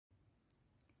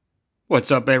What's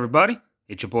up, everybody?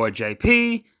 It's your boy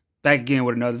JP, back again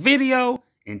with another video.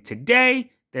 And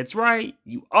today, that's right,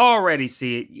 you already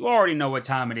see it. You already know what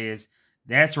time it is.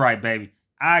 That's right, baby.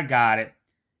 I got it.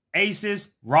 Asus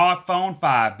ROG Phone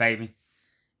 5, baby.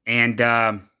 And,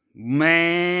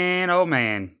 man, oh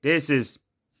man, this is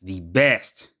the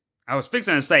best. I was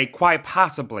fixing to say quite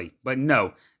possibly, but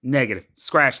no, negative.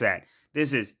 Scratch that.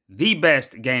 This is the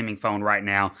best gaming phone right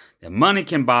now that money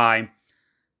can buy.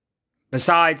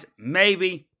 Besides,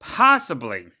 maybe,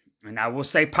 possibly, and I will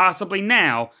say possibly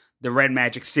now, the Red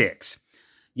Magic 6.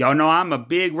 Y'all know I'm a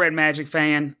big Red Magic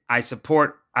fan. I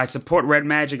support Red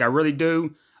Magic. I really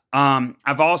do.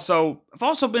 I've also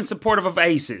been supportive of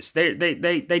Asus.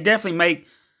 They definitely make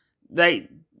one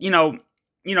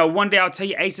day I'll tell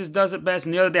you Asus does it best,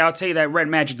 and the other day I'll tell you that Red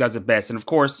Magic does it best. And of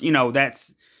course,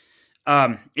 that's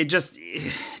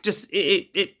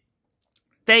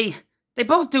They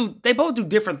both do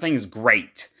different things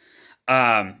great.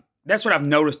 That's what I've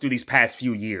noticed through these past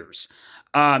few years.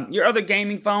 Your other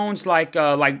gaming phones, like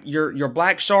your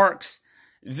Black Sharks,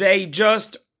 they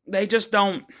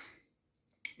don't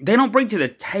bring to the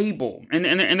table.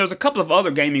 And there's a couple of other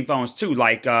gaming phones too,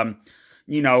 like from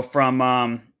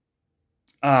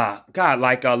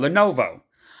Lenovo.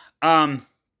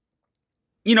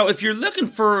 If you're looking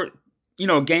for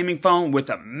a gaming phone with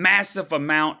a massive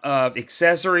amount of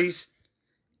accessories,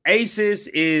 Asus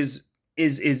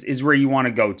is where you want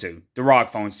to go to. The ROG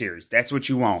Phone series. That's what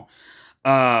you want.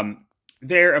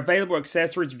 Their available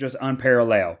accessories are just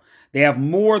unparalleled. They have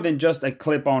more than just a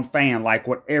clip-on fan like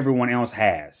what everyone else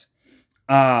has.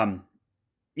 They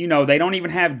don't even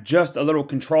have just a little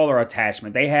controller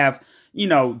attachment. They have,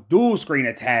 dual screen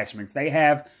attachments. They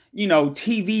have,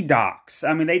 TV docks.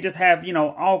 I mean, they just have,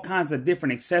 all kinds of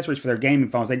different accessories for their gaming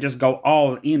phones. They just go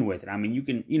all in with it. I mean, you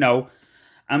can, you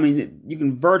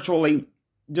can virtually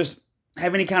just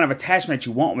have any kind of attachment that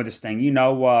you want with this thing.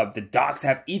 The docks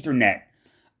have Ethernet,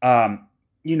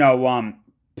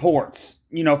 ports,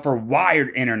 for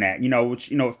wired internet,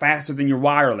 which, faster than your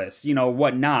wireless,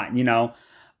 whatnot,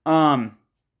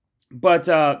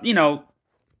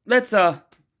 let's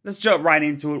jump right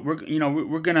into it.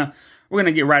 We're gonna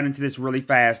get right into this really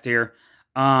fast here.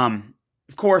 Of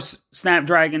course,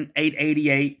 Snapdragon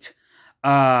 888.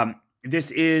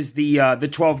 This is the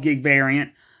 12 gig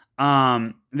variant.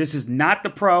 This is not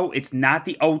the Pro. It's not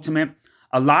the Ultimate.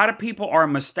 A lot of people are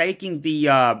mistaking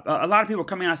a lot of people are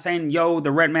coming out saying, yo,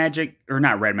 the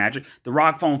the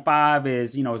ROG Phone 5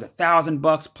 is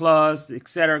 $1,000 plus,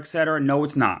 etc., etc. No,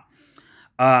 it's not.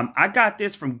 I got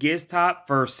this from GizTop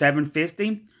for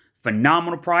 $750.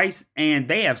 Phenomenal price, and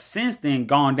they have since then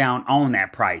gone down on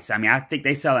that price. I mean, I think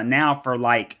they sell it now for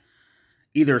like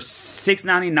either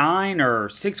 $699 or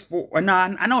 $640. No,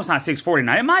 I know it's not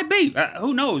 $649. It might be.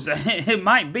 Who knows? It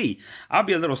might be. I'll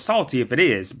be a little salty if it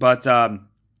is, but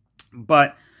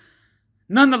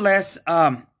nonetheless,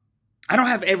 I don't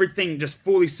have everything just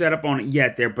fully set up on it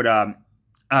yet there, but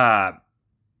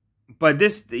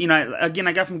this, again,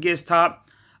 I got from GizTop.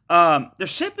 Their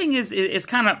shipping is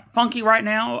kind of funky right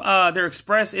now. Their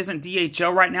express isn't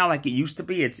DHL right now like it used to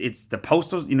be. It's the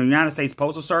postal, United States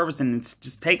Postal Service, and it's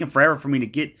just taking forever for me to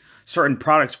get certain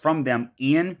products from them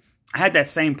in. I had that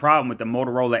same problem with the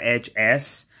Motorola Edge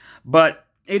S, but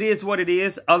it is what it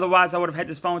is. Otherwise, I would have had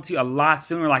this phone to you a lot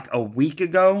sooner, like a week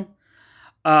ago.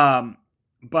 Yeah.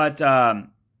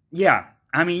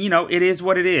 I mean, it is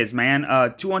what it is,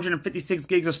 man. 256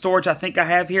 gigs of storage I think I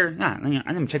have here. I didn't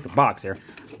even check the box here.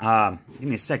 Give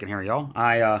me a second here, y'all.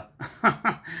 I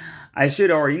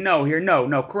should already know here.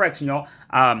 No, correction, y'all.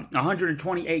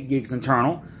 128 gigs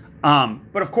internal.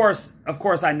 But of course,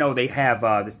 I know they have,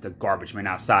 this is the garbage man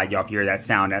outside, y'all. If you hear that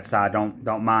sound outside,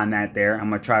 don't mind that there. I'm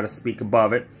going to try to speak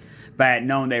above it. If I had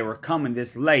known they were coming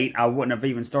this late, I wouldn't have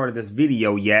even started this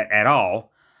video yet at all.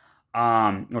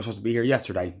 We're supposed to be here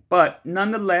yesterday, but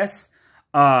nonetheless,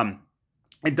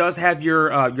 it does have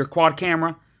your quad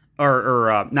camera,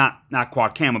 or not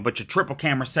quad camera, but your triple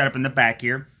camera setup in the back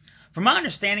here. From my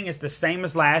understanding, it's the same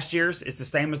as last year's. It's the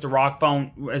same as the ROG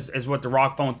Phone, as what the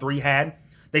ROG Phone 3 had.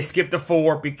 They skipped the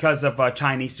 4 because of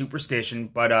Chinese superstition,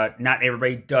 but not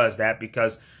everybody does that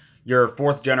because your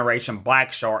 4th generation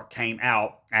Black Shark came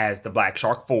out as the Black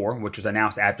Shark 4, which was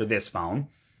announced after this phone.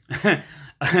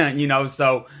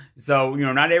 So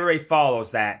not everybody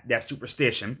follows that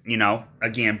superstition,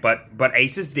 again, but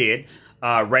Asus did.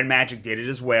 Red Magic did it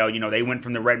as well. They went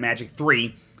from the Red Magic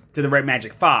 3 to the Red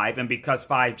Magic 5, and because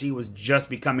 5G was just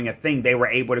becoming a thing, they were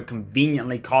able to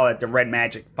conveniently call it the Red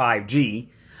Magic 5G.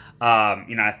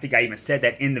 I think I even said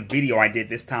that in the video I did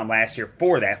this time last year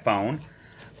for that phone.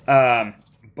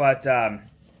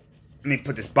 let me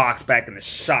put this box back in the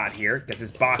shot here, because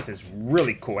this box is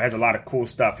really cool. It has a lot of cool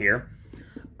stuff here.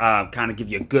 Kind of give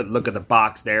you a good look at the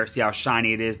box there. See how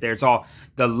shiny it is there. It's all,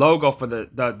 the logo for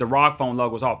the ROG Phone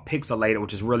logo is all pixelated,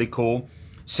 which is really cool.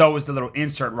 So is the little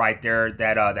insert right there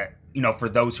that you know, for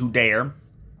those who dare.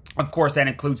 Of course, that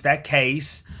includes that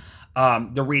case,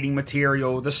 the reading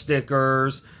material, the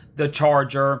stickers, the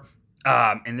charger,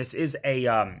 and this is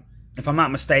a, if I'm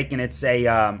not mistaken, it's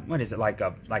a, what is it, like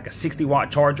a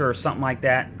 60-watt charger or something like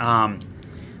that.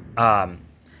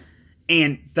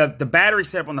 And the battery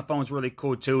setup on the phone is really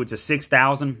cool too. It's a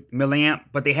 6,000 milliamp,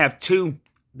 but they have two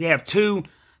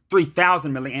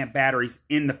 3,000 milliamp batteries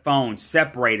in the phone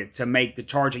separated to make the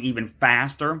charging even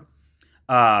faster.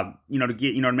 You know,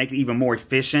 to make it even more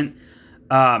efficient.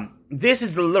 This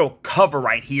is the little cover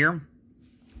right here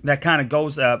that kind of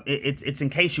goes up. It's in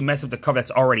case you mess up the cover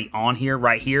that's already on here,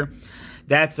 right here.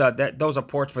 That's those are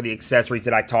ports for the accessories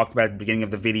that I talked about at the beginning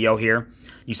of the video here.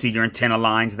 You see your antenna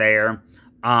lines there.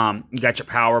 You got your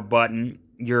power button,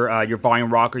 your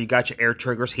volume rocker. You got your air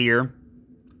triggers here,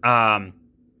 right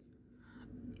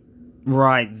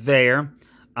there.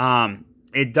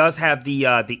 It does have the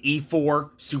E4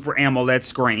 Super AMOLED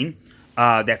screen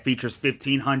that features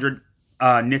 1500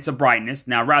 nits of brightness.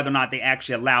 Now, rather not they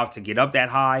actually allow it to get up that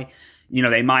high. You know,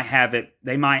 they might have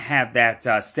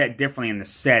that set differently in the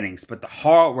settings, but the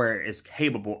hardware is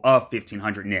capable of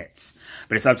 1500 nits.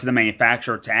 But it's up to the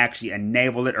manufacturer to actually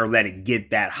enable it or let it get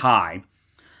that high.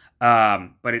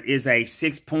 But it is a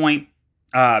 6 point.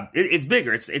 It's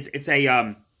bigger. It's a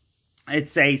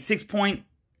 6.7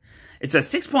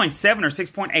 or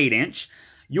 6.8 inch.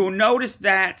 You'll notice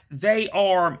that they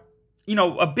are, you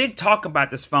know, a big talk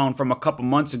about this phone from a couple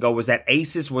months ago was that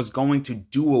Asus was going to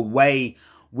do away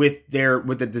with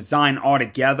the design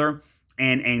altogether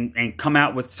and come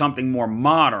out with something more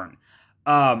modern.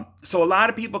 So a lot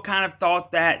of people kind of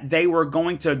thought that they were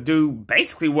going to do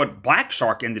basically what Black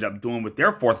Shark ended up doing with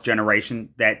their 4th generation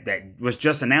that was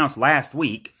just announced last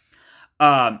week.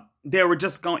 They were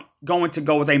just going to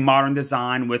go with a modern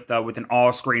design with an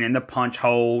all screen in the punch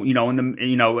hole, you know,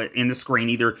 in the screen,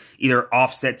 either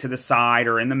offset to the side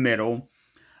or in the middle.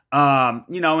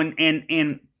 You know,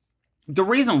 and the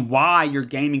reason why your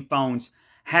gaming phones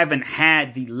haven't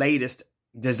had the latest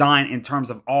design in terms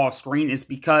of all screen is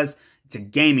because it's a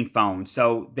gaming phone.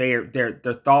 So their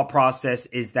thought process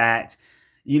is that,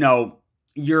 you know,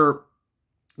 your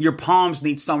palms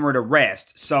need somewhere to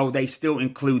rest. So they still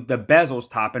include the bezels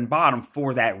top and bottom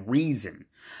for that reason.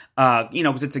 You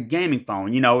know, because it's a gaming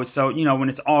phone, you know, so, you know, when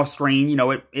it's all screen, you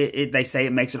know, they say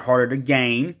it makes it harder to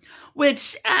game,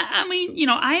 which, I mean, you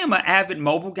know, I am an avid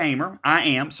mobile gamer. I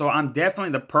am. So I'm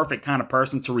definitely the perfect kind of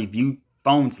person to review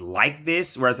phones like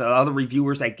this. Whereas other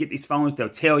reviewers that get these phones, they'll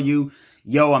tell you,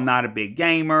 yo, I'm not a big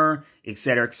gamer,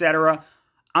 etc., etc.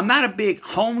 I'm not a big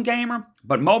home gamer,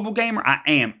 but mobile gamer, I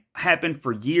am. Have been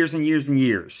for years and years and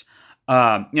years. You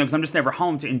know, because I'm just never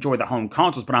home to enjoy the home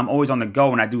consoles, but I'm always on the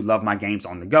go, and I do love my games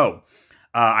on the go.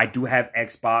 I do have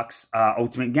Xbox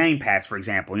Ultimate Game Pass, for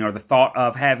example. You know, the thought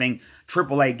of having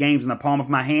AAA games in the palm of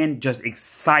my hand just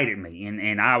excited me,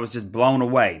 and I was just blown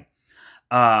away.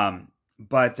 So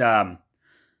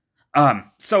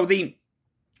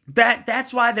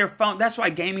that's why that's why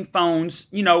gaming phones,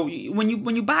 you know, when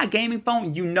you buy a gaming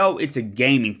phone, you know it's a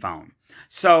gaming phone.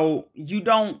 So you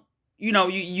don't, you know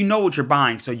what you're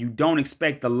buying, so you don't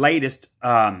expect the latest,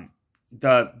 the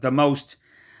most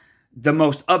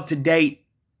up-to-date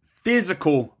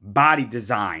physical body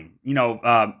design, you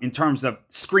know, in terms of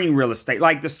screen real estate.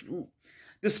 Like this,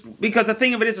 because the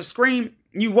thing of it is, a screen,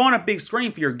 you want a big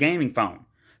screen for your gaming phone,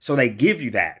 so they give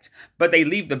you that, but they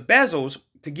leave the bezels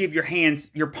to give your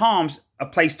hands, your palms, a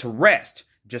place to rest,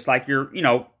 just like you're, you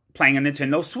know, playing a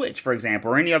Nintendo Switch, for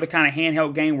example, or any other kind of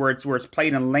handheld game where it's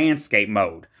played in landscape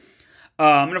mode.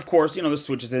 And of course, you know, the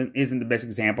Switch isn't the best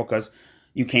example because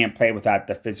you can't play without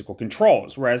the physical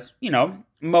controls. Whereas, you know,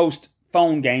 most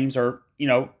phone games are, you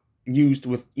know, used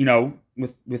with, you know,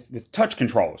 with touch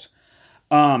controls.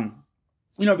 You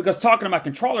know, because talking about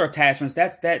controller attachments,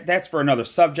 that's for another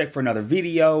subject, for another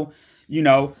video, you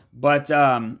know. But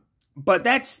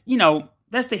that's, you know,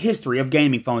 that's the history of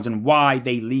gaming phones and why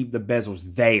they leave the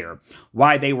bezels there.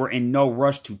 Why they were in no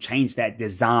rush to change that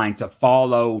design to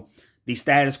follow the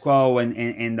status quo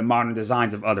and the modern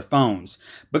designs of other phones.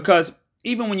 Because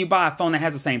even when you buy a phone that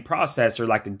has the same processor,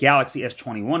 like the Galaxy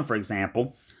S21, for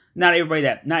example, not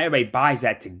everybody buys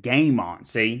that to game on.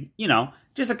 See, you know,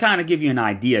 just to kind of give you an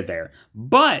idea there.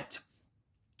 But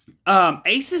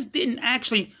Asus didn't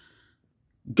actually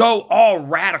go all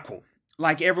radical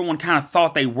like everyone kind of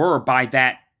thought they were by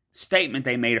that statement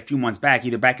they made a few months back,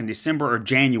 either back in December or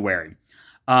January.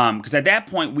 Because at that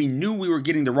point, we knew we were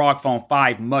getting the ROG Phone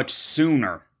 5 much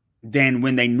sooner than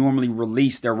when they normally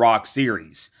release their ROG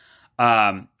series,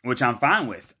 which I'm fine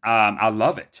with. I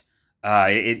love it.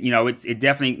 It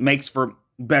definitely makes for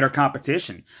better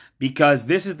competition, because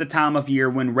this is the time of year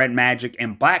when Red Magic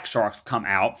and Black Sharks come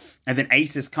out, and then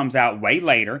Asus comes out way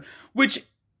later, which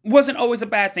wasn't always a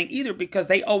bad thing either, because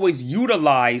they always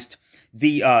utilized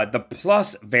the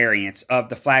plus variants of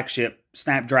the flagship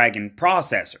Snapdragon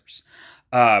processors.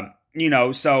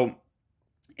 So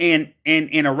and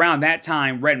around that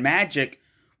time, Red Magic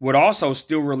would also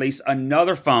still release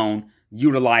another phone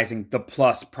utilizing the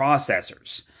plus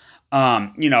processors.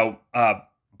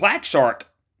 Black Shark,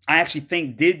 I actually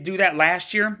think, did do that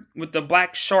last year with the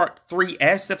Black Shark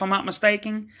 3S, if I'm not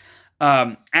mistaken,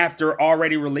 after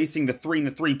already releasing the 3 and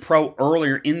the 3 Pro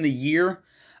earlier in the year.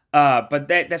 But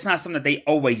that's not something that they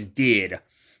always did.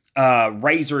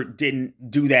 Razer didn't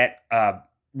do that.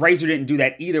 Razer didn't do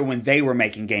that either when they were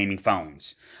making gaming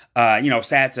phones.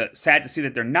 Sad to see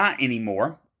that they're not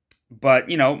anymore. But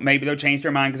maybe they'll change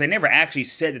their mind, because they never actually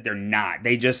said that they're not.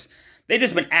 They just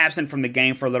been absent from the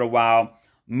game for a little while.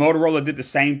 Motorola did the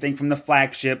same thing from the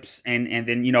flagships, and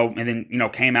then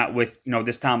came out with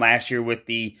this time last year with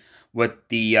the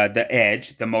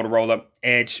Edge, the Motorola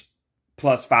Edge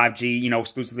Plus 5G,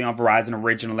 exclusively on Verizon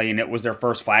originally, and it was their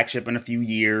first flagship in a few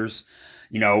years.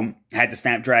 Had the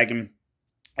Snapdragon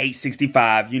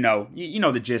 865, you know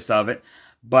the gist of it.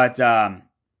 But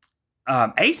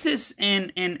Asus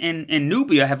and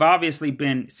Nubia have obviously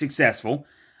been successful.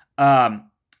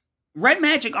 Red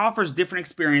Magic offers different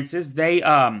experiences. They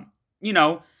are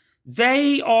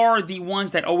the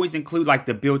ones that always include like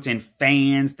the built-in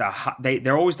fans.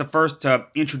 They're always the first to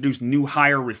introduce new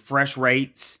higher refresh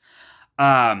rates.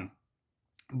 But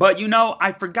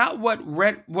I forgot what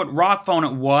ROG Phone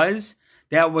it was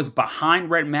that was behind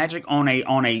Red Magic on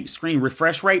a screen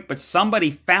refresh rate, but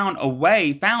somebody found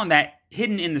that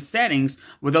hidden in the settings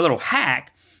with a little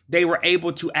hack, they were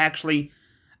able to actually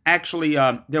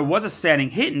there was a setting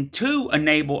hidden to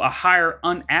enable a higher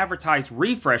unadvertised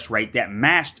refresh rate that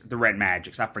matched the Red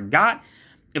Magic's. I forgot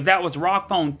if that was ROG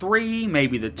Phone 3,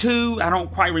 maybe the 2. I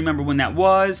don't quite remember when that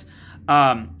was.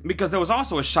 Because there was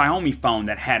also a Xiaomi phone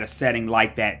that had a setting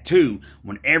like that too,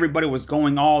 when everybody was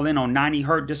going all in on 90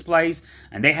 Hz displays,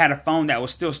 and they had a phone that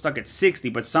was still stuck at 60,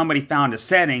 but somebody found a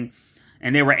setting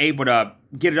and they were able to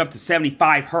get it up to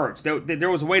 75 Hertz. There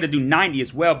was a way to do 90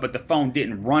 as well, but the phone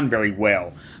didn't run very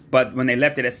well. But when they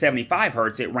left it at 75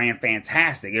 Hertz, it ran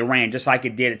fantastic. It ran just like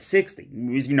it did at 60.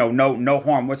 No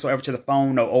harm whatsoever to the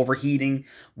phone, no overheating,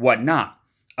 whatnot.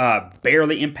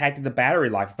 Barely impacted the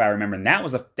battery life, if I remember. And that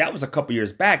was a couple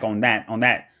years back on that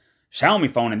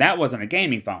Xiaomi phone, and that wasn't a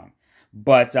gaming phone.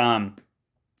 But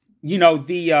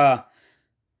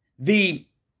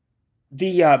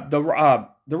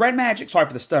the Red Magic, sorry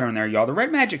for the stuttering there, y'all. The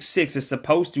Red Magic 6 is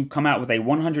supposed to come out with a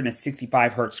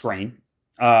 165 Hz screen.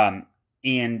 And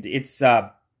it's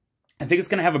I think it's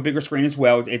going to have a bigger screen as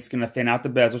well. It's going to thin out the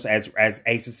bezels as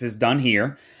Asus has done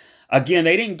here. Again,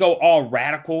 they didn't go all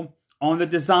radical on the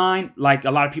design like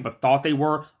a lot of people thought they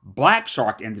were. Black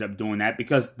Shark ended up doing that,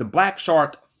 because the Black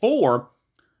Shark 4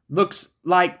 looks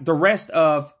like the rest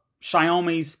of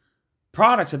Xiaomi's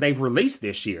products that they've released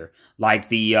this year. Like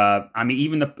the,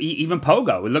 even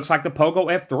Pogo. It looks like the Pogo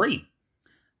F3.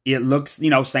 It looks,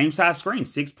 same size screen,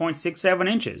 6.67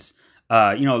 inches.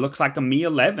 It looks like a Mi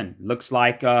 11. Looks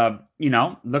like,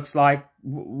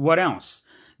 what else?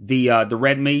 The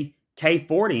Redmi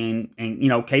K40 and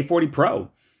K40 Pro.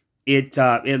 It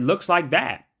looks like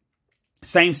that.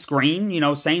 Same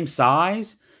screen, same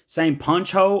size, same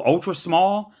punch hole, ultra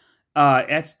small.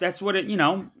 That's what it,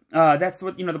 that's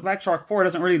what, the Black Shark 4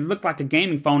 doesn't really look like a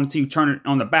gaming phone until you turn it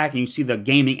on the back and you see the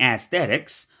gaming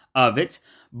aesthetics of it.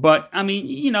 But I mean,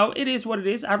 it is what it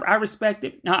is. I respect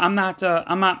it. I'm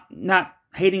not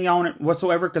hating on it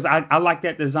whatsoever, because I like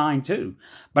that design too.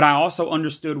 But I also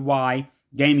understood why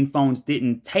gaming phones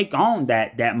didn't take on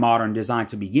that modern design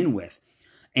to begin with.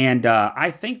 And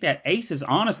I think that Asus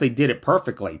honestly did it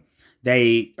perfectly.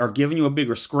 They are giving you a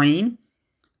bigger screen.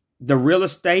 The real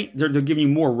estate, they're giving you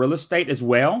more real estate as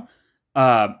well,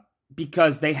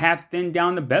 because they have thinned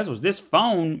down the bezels. This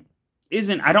phone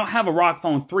isn't, I don't have a ROG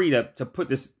Phone 3 to put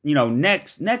this,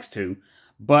 next to,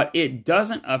 but it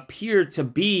doesn't appear to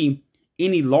be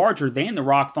any larger than the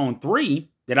ROG Phone 3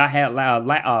 that I had,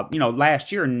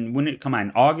 last year, and when it come out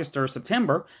in August or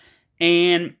September.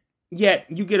 And yet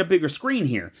you get a bigger screen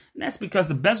here. And that's because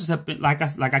the bezels have been, like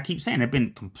I keep saying, have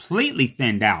been completely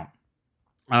thinned out.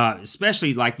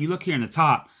 Especially like you look here in the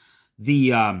top,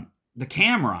 the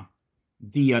camera,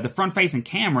 the front facing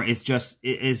camera is just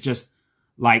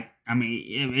Like, I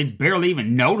mean, it's barely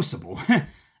even noticeable.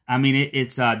 I mean,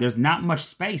 there's not much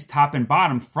space top and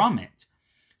bottom from it.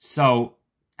 So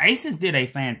Asus did a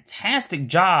fantastic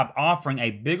job offering a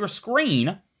bigger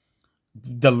screen,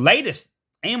 the latest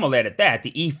AMOLED at that,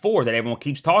 the E4 that everyone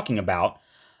keeps talking about.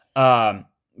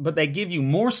 But they give you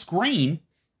more screen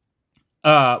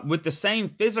with the same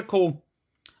physical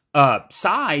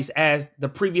size as the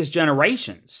previous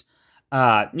generations.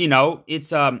 You know,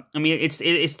 I mean,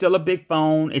 it's still a big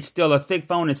phone. It's still a thick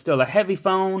phone. It's still a heavy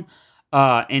phone.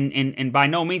 And by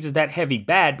no means is that heavy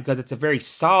bad, because it's a very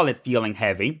solid feeling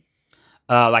heavy.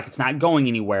 Like it's not going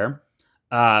anywhere.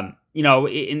 You know,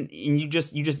 and you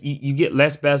get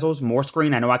less bezels, more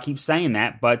screen. I know I keep saying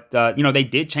that, but you know, they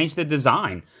did change the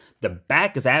design. The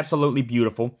back is absolutely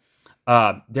beautiful.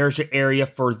 There's your area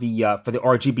for the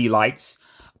RGB lights.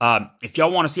 If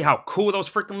y'all want to see how cool those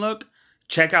freaking look,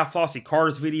 check out Flossie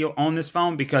Carter's video on this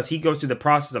phone, because he goes through the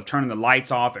process of turning the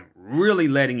lights off and really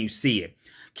letting you see it.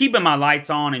 Keeping my lights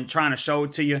on and trying to show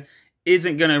it to you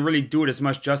isn't going to really do it as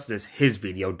much justice as his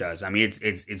video does. I mean,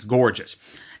 it's gorgeous.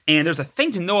 And there's a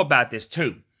thing to know about this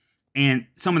too. And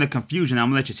some of the confusion, I'm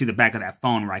going to let you see the back of that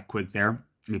phone right quick there.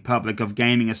 Republic of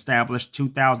Gaming established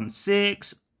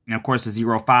 2006. And of course,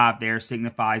 the 05 there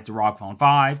signifies the ROG Phone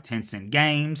 5, Tencent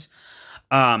Games.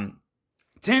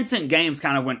 Tencent Games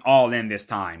kind of went all in this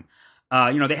time.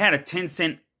 You know, they had a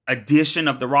Tencent edition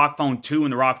of the ROG Phone 2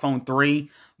 and the ROG Phone 3,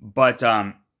 but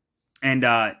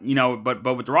you know, but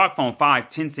with the ROG Phone 5,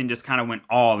 Tencent just kind of went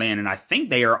all in, and I think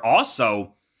they are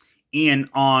also in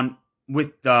on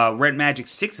with the Red Magic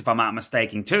 6, if I'm not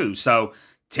mistaken, too. So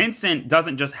Tencent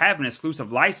doesn't just have an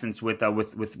exclusive license with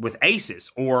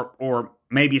Asus, or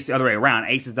maybe it's the other way around.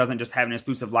 Asus doesn't just have an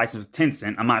exclusive license with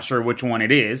Tencent. I'm not sure which one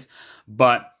it is,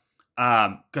 but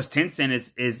because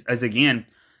Tencent is again,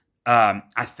 I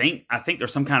think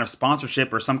there's some kind of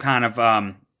sponsorship or some kind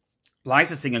of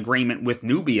licensing agreement with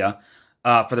Nubia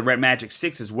for the Red Magic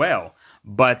 6 as well.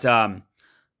 But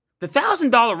the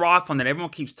 $1,000 ROG phone that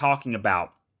everyone keeps talking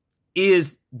about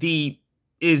is the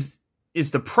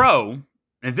Pro,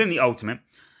 and then the Ultimate.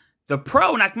 The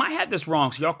Pro, and I might have this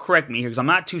wrong, so y'all correct me here, because I'm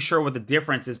not too sure what the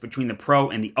difference is between the Pro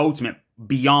and the Ultimate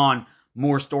beyond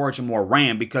more storage and more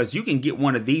RAM, because you can get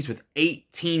one of these with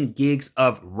 18 gigs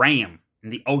of RAM in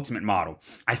the Ultimate model.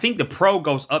 I think the Pro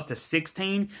goes up to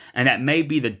 16, and that may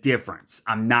be the difference.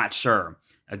 I'm not sure.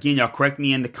 Again, y'all correct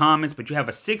me in the comments, but you have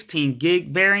a 16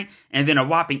 gig variant and then a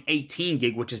whopping 18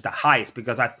 gig, which is the highest,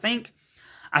 because I think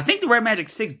the Red Magic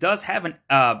 6 does have an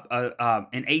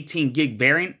 18 gig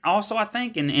variant also, I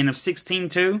think, and a 16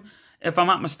 too, if I'm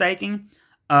not mistaken.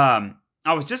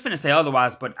 I was just going to say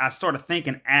otherwise, but I started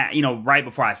thinking, you know, right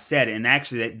before I said it, and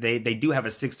actually they do have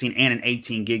a 16 and an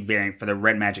 18 gig variant for the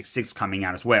Red Magic 6 coming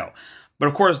out as well. But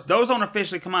of course, those don't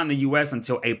officially come out in the US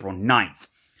until April 9th.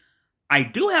 I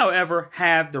do, however,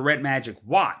 have the Red Magic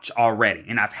Watch already,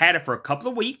 and I've had it for a couple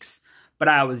of weeks, but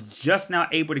I was just now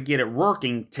able to get it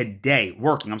working today.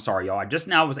 I'm sorry, y'all. I just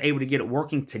now was able to get it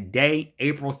working today,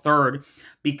 April 3rd,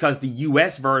 because the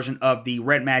US version of the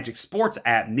Red Magic Sports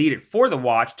app needed for the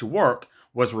watch to work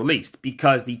was released,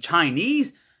 because the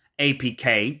Chinese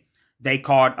APK they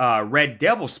called Red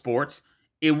Devil Sports,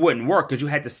 it wouldn't work because you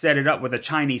had to set it up with a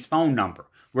Chinese phone number.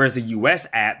 Whereas the US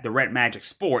app, the Red Magic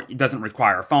Sport, it doesn't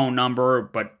require a phone number,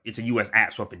 but it's a US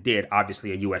app, so if it did,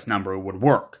 obviously a US number would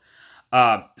work.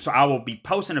 So I will be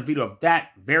posting a video of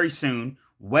that very soon,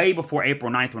 way before April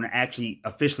 9th, when it actually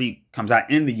officially comes out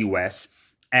in the US,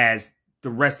 as the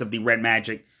rest of the Red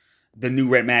Magic, the new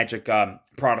Red Magic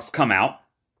products come out.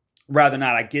 Whether or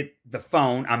not I get the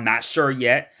phone, I'm not sure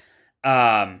yet.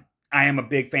 I am a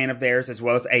big fan of theirs, as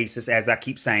well as Asus, as I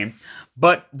keep saying.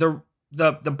 But the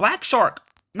Black Shark,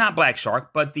 not Black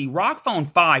Shark, but the ROG Phone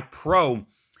 5 Pro,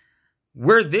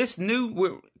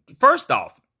 first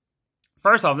off,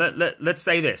 let's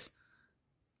say this.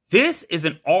 This is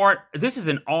an all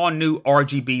new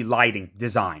RGB lighting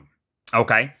design.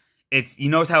 Okay? You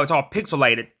notice how it's all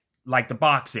pixelated like the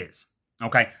box is.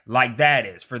 Okay? Like that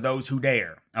is, for those who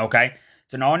dare. Okay?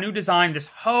 It's an all new design.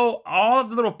 All of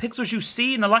the little pixels you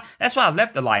see in the light, that's why I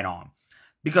left the light on.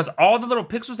 Because all the little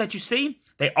pixels that you see,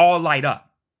 they all light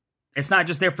up. It's not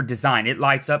just there for design. It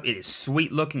lights up. It is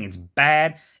sweet looking. It's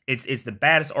bad. It's the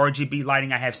baddest RGB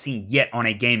lighting I have seen yet on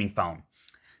a gaming phone.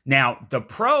 Now, the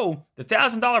Pro, the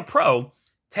 $1,000 Pro,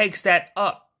 takes that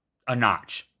up a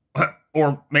notch.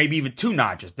 Or maybe even 2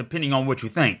 notches, depending on what you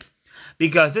think.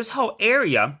 Because this whole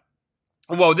area,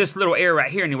 well, this little area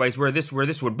right here anyways, where this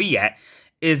would be at,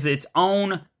 is its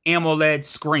own AMOLED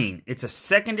screen. It's a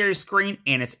secondary screen,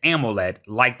 and it's AMOLED,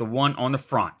 like the one on the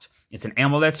front. It's an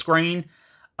AMOLED screen.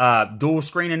 Dual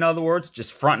screen, in other words,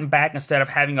 just front and back instead of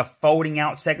having a folding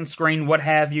out second screen, what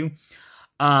have you.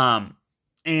 You know,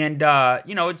 I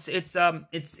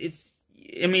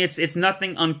mean, it's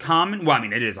nothing uncommon. Well, I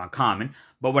mean, it is uncommon,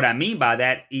 but what I mean by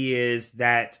that is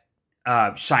that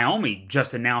Xiaomi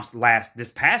just announced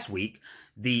this past week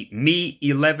the Mi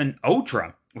 11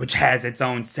 Ultra, which has its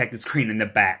own second screen in the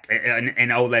back, an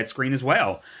OLED screen as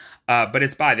well. But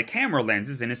it's by the camera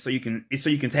lenses, and it's so you can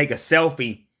take a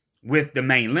selfie with the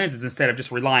main lenses instead of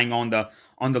just relying on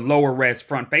the lower res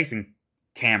front facing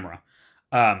camera.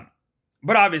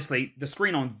 But obviously, the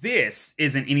screen on this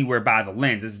isn't anywhere by the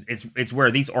lens. It's where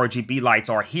these RGB lights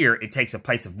are here. It takes the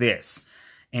place of this.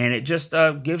 And it just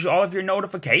gives you all of your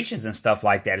notifications and stuff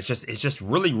like that. It's just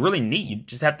really, really neat. You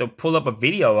just have to pull up a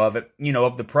video of it, you know,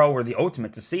 of the Pro or the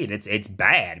Ultimate to see it. It's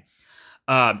bad.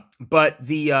 But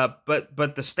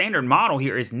the standard model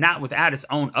here is not without its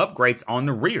own upgrades on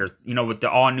the rear, you know, with the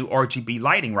all-new RGB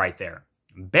lighting right there.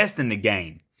 Best in the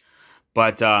game.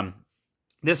 But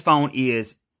this phone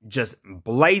is just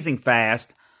blazing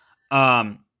fast.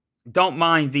 Don't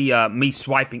mind the me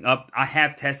swiping up. I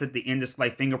have tested the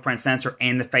in-display fingerprint sensor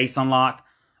and the face unlock.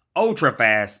 Ultra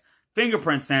fast.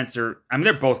 Fingerprint sensor, I mean,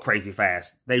 they're both crazy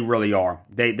fast. They really are.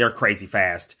 They're crazy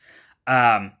fast.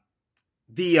 The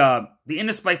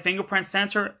in-display fingerprint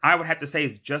sensor, I would have to say,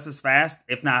 is just as fast,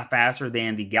 if not faster,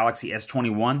 than the Galaxy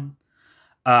S21.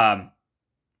 For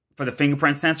the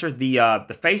fingerprint sensor,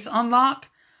 the face unlock,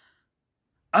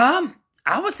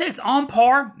 I would say it's on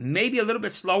par, maybe a little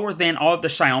bit slower than all of the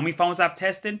Xiaomi phones I've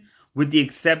tested, with the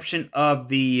exception of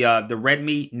the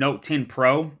Redmi Note 10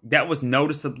 Pro. That was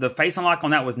noticeable. The face unlock on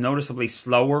that was noticeably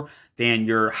slower than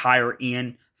your higher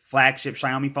end flagship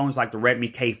Xiaomi phones like the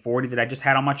Redmi K40 that I just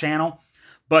had on my channel.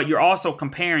 But you're also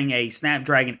comparing a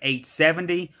Snapdragon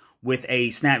 870 with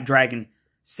a Snapdragon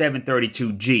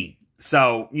 732G.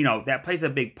 So, you know, that plays a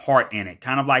big part in it.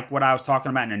 Kind of like what I was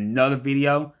talking about in another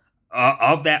video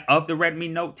of the Redmi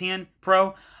Note 10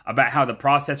 Pro, about how the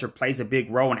processor plays a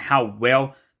big role and how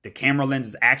well the camera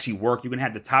lenses actually work. You can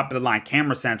have the top of the line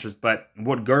camera sensors, but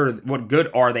what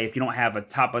good are they if you don't have a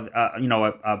top of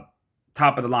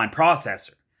the line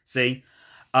processor? See,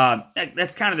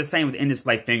 that's kind of the same with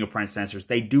in-display fingerprint sensors.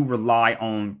 They do rely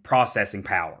on processing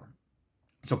power,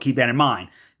 so keep that in mind.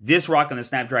 This rocking the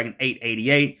Snapdragon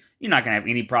 888, you're not gonna have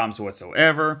any problems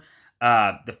whatsoever.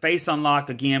 The face unlock,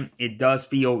 again, it does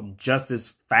feel just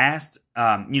as fast,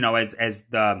 you know, as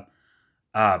the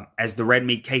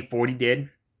Redmi K40 did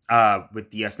with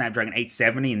the Snapdragon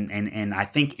 870, and I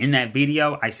think in that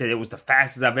video I said it was the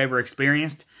fastest I've ever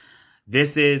experienced.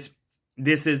 This is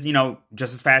you know,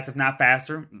 just as fast, if not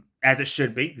faster, as it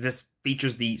should be. This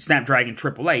features the Snapdragon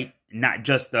 888, not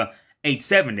just the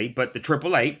 870, but the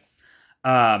 888.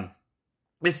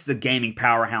 This is a gaming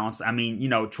powerhouse. I mean, you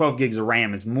know, 12 gigs of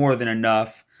RAM is more than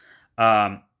enough.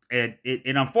 It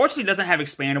unfortunately doesn't have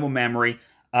expandable memory,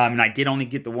 and I did only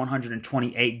get the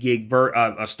 128 gig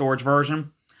storage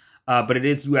version, but it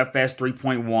is UFS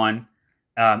 3.1,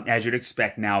 as you'd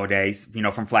expect nowadays, you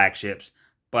know, from flagships.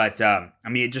 But I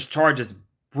mean, it just charges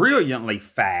brilliantly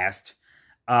fast.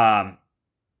 I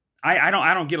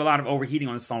don't get a lot of overheating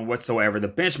on this phone whatsoever. The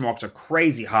benchmarks are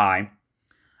crazy high.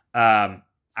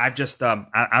 I've just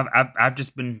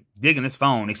been digging this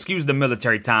phone. Excuse the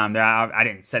military time there. I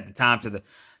didn't set the time to the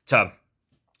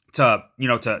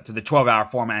 12-hour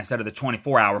format instead of the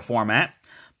 24-hour format.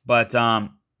 But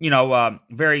you know,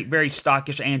 very, very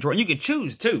stockish Android. And you can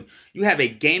choose too. You have a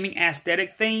gaming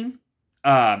aesthetic theme,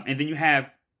 and then you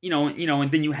have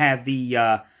and then you have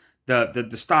the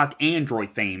stock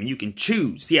Android theme. And you can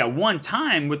choose. See, at one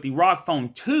time with the ROG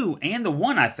Phone 2 and the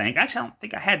 1, I think. Actually, I don't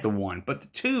think I had the 1, but the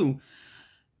 2.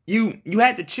 You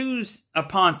had to choose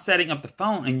upon setting up the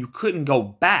phone, and you couldn't go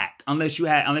back unless you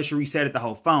reset the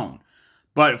whole phone.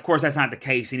 But of course, that's not the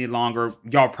case any longer.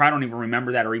 Y'all probably don't even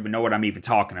remember that or even know what I'm even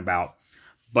talking about.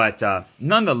 But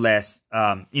nonetheless,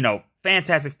 you know,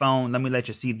 fantastic phone. Let me let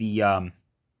you see the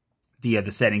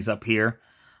settings up here.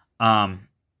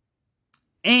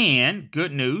 And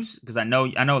good news, because I know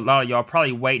a lot of y'all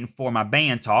probably waiting for my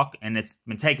band talk, and it's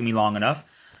been taking me long enough.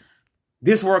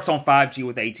 This works on 5G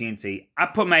with AT&T. I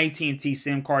put my AT&T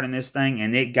SIM card in this thing,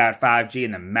 and it got 5G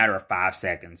in a matter of 5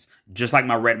 seconds, just like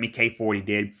my Redmi K40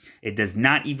 did. It does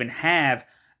not even have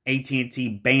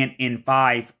AT&T Band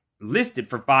N5 listed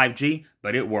for 5G,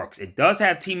 but it works. It does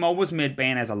have T-Mobile's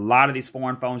mid-band, as a lot of these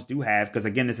foreign phones do have, because,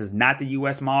 again, this is not the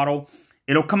U.S. model.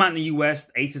 It'll come out in the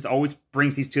U.S. Asus always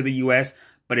brings these to the U.S.,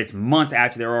 but it's months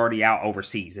after they're already out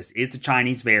overseas. This is the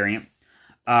Chinese variant.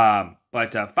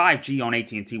 But 5G on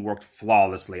AT&T worked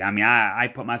flawlessly. I mean, I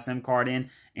put my SIM card in,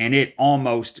 and it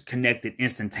almost connected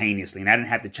instantaneously. And I didn't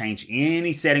have to change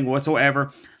any setting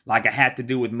whatsoever like I had to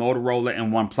do with Motorola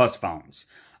and OnePlus phones.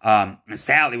 And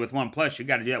sadly, with OnePlus, you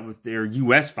got to do that with their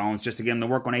US phones just to get them to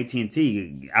work on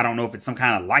AT&T. I don't know if it's some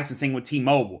kind of licensing with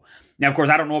T-Mobile. Now, of course,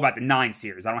 I don't know about the 9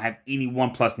 series. I don't have any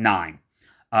OnePlus 9.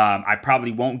 I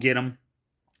probably won't get them.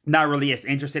 Not really as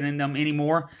interested in them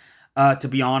anymore, to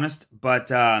be honest. But,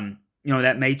 you know,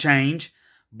 that may change.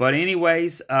 But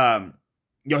anyways, y'all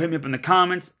hit me up in the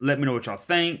comments. Let me know what y'all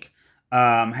think.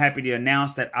 I'm happy to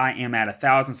announce that I am at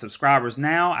 1,000 subscribers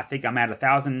now. I think I'm at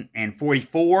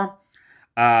 1,044.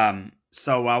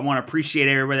 So I want to appreciate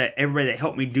everybody that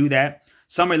helped me do that.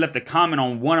 Somebody left a comment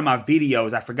on one of my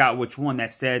videos. I forgot which one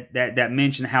that said that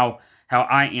mentioned how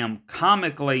I am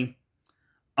comically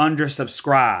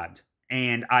undersubscribed,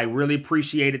 and I really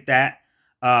appreciated that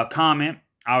comment.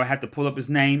 I would have to pull up his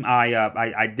name.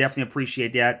 I definitely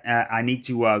appreciate that. I need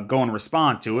to go and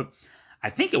respond to it. I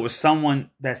think it was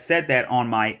someone that said that on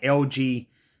my LG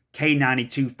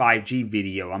K92 5G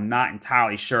video. I'm not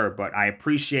entirely sure, but I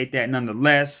appreciate that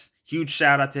nonetheless. Huge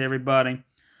shout out to everybody.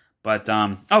 But,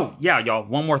 oh, yeah, y'all,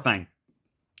 one more thing.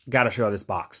 Got to show this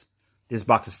box. This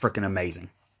box is freaking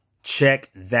amazing. Check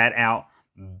that out.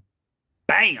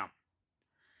 Bam!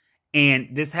 And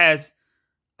this has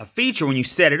a feature when you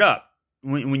set it up.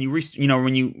 When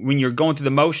you're going through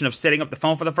the motion of setting up the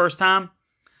phone for the first time,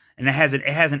 and it has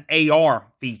an AR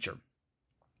feature.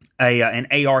 An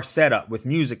AR setup with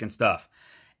music and stuff.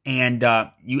 And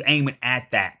you aim it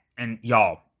at that. And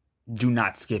y'all, do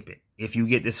not skip it. If you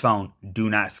get this phone, do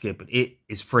not skip it. It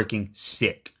is freaking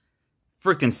sick.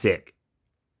 Freaking sick.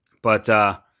 But,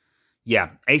 yeah,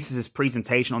 Asus's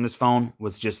presentation on this phone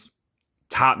was just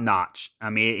top notch. I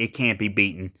mean, it can't be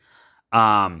beaten.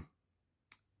 Yeah,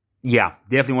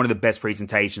 definitely one of the best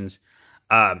presentations.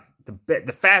 The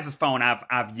fastest phone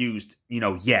I've used,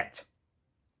 yet.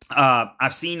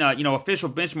 I've seen, official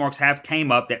benchmarks have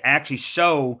came up that actually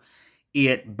show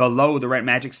it below the Red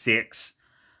Magic 6.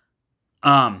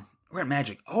 Red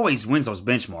Magic always wins those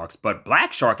benchmarks, but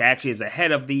Black Shark actually is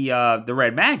ahead of the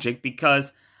Red Magic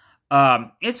because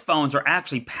its phones are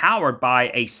actually powered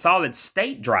by a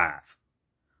solid-state drive,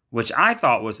 which I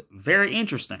thought was very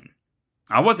interesting.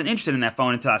 I wasn't interested in that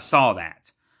phone until I saw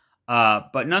that.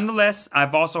 But nonetheless,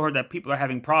 I've also heard that people are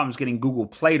having problems getting Google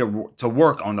Play to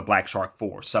work on the Black Shark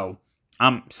 4, so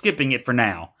I'm skipping it for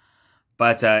now.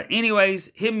 But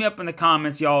anyways, hit me up in the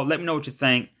comments, y'all. Let me know what you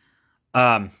think.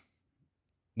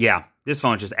 Yeah, this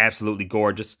phone's just absolutely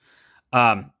gorgeous.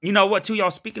 You know what, too, y'all?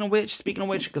 Speaking of which,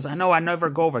 because I know I never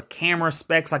go over camera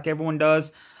specs like everyone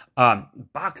does.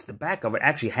 The back of it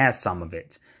actually has some of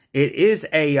it. It is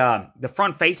the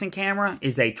front-facing camera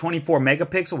is a 24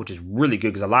 megapixel, which is really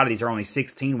good because a lot of these are only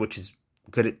 16, which is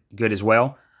good as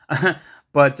well.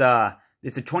 But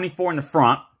it's a 24 in the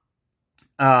front.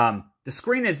 The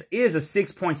screen is a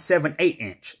 6.78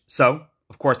 inch. So,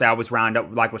 of course, I always round up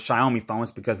like with Xiaomi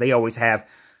phones because they always have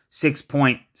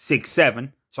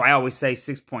 6.67. So I always say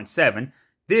 6.7.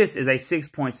 This is a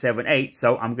 6.78,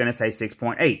 so I'm going to say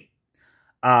 6.8.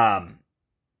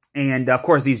 And, of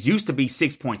course, these used to be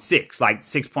 6.6, like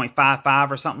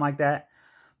 6.55 or something like that.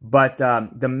 But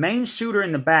the main shooter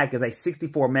in the back is a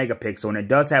 64 megapixel, and it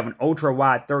does have an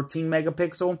ultra-wide 13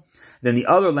 megapixel. Then the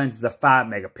other lens is a 5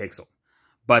 megapixel.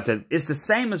 But it's the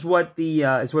same as what the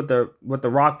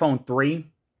ROG Phone 3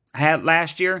 had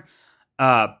last year.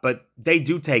 But they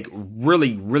do take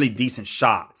really, really decent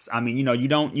shots. I mean, you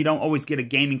don't always get a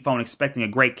gaming phone expecting a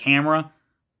great camera.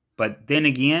 But then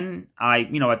again,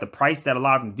 at the price that a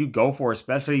lot of them do go for,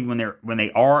 especially when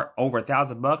they are over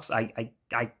 $1,000,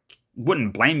 I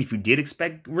wouldn't blame you if you did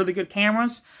expect really good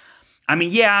cameras. I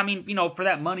mean, yeah, for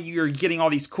that money, you're getting all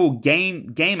these cool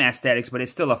game aesthetics, but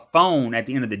it's still a phone at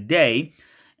the end of the day.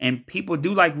 And people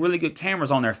do like really good cameras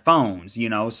on their phones,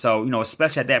 so,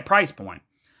 especially at that price point.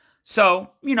 So,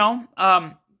 it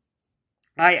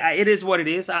is what it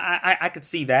is. I could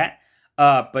see that.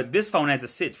 But this phone as it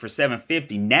sits for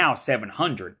 $750, now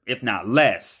 $700, if not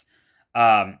less.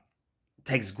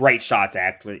 Takes great shots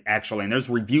actually, and there's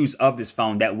reviews of this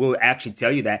phone that will actually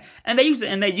tell you that. And they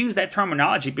use that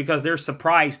terminology because they're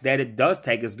surprised that it does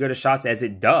take as good a shots as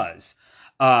it does.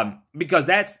 Because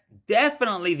that's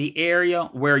definitely the area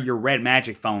where your Red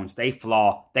Magic phones, they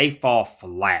fall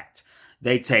flat.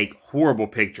 They take horrible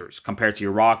pictures compared to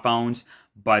your ROG phones.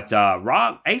 But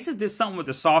Asus did something with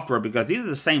the software because these are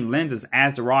the same lenses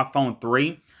as the ROG Phone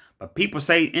 3. But people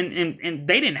say, and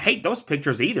they didn't hate those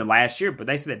pictures either last year, but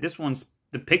they said that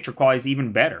the picture quality is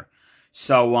even better.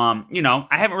 So, I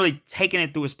haven't really taken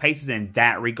it through its paces in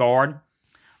that regard.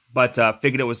 but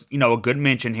figured it was, you know, a good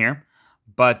mention here.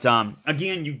 But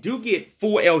again, you do get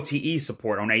full LTE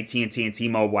support on AT&T and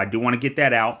T-Mobile. I do want to get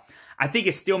that out. I think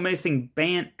it's still missing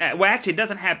band. Well, actually, it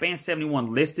doesn't have band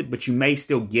 71 listed, but you may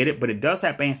still get it. But it does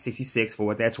have band 66 for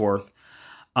what that's worth.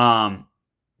 2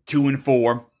 and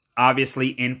 4,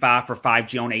 obviously N5 for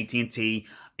 5G on AT&T,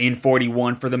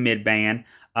 N41 for the mid band.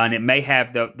 And it may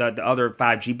have the other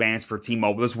 5G bands for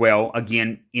T-Mobile as well.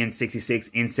 Again,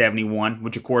 N66, N71,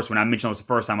 which of course, when I mentioned those the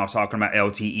first time, I was talking about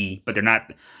LTE. But they're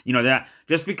not, you know, they're not,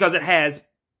 just because it has,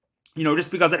 you know,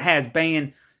 just because it has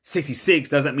band 66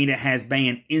 doesn't mean it has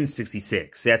band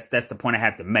N66. That's the point I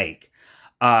have to make.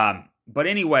 But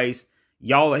anyways,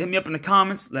 y'all hit me up in the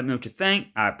comments. Let me know what you think.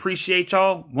 I appreciate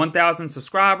y'all. 1,000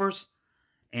 subscribers.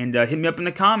 And hit me up in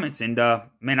the comments. And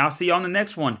man, I'll see y'all on the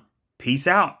next one. Peace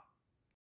out.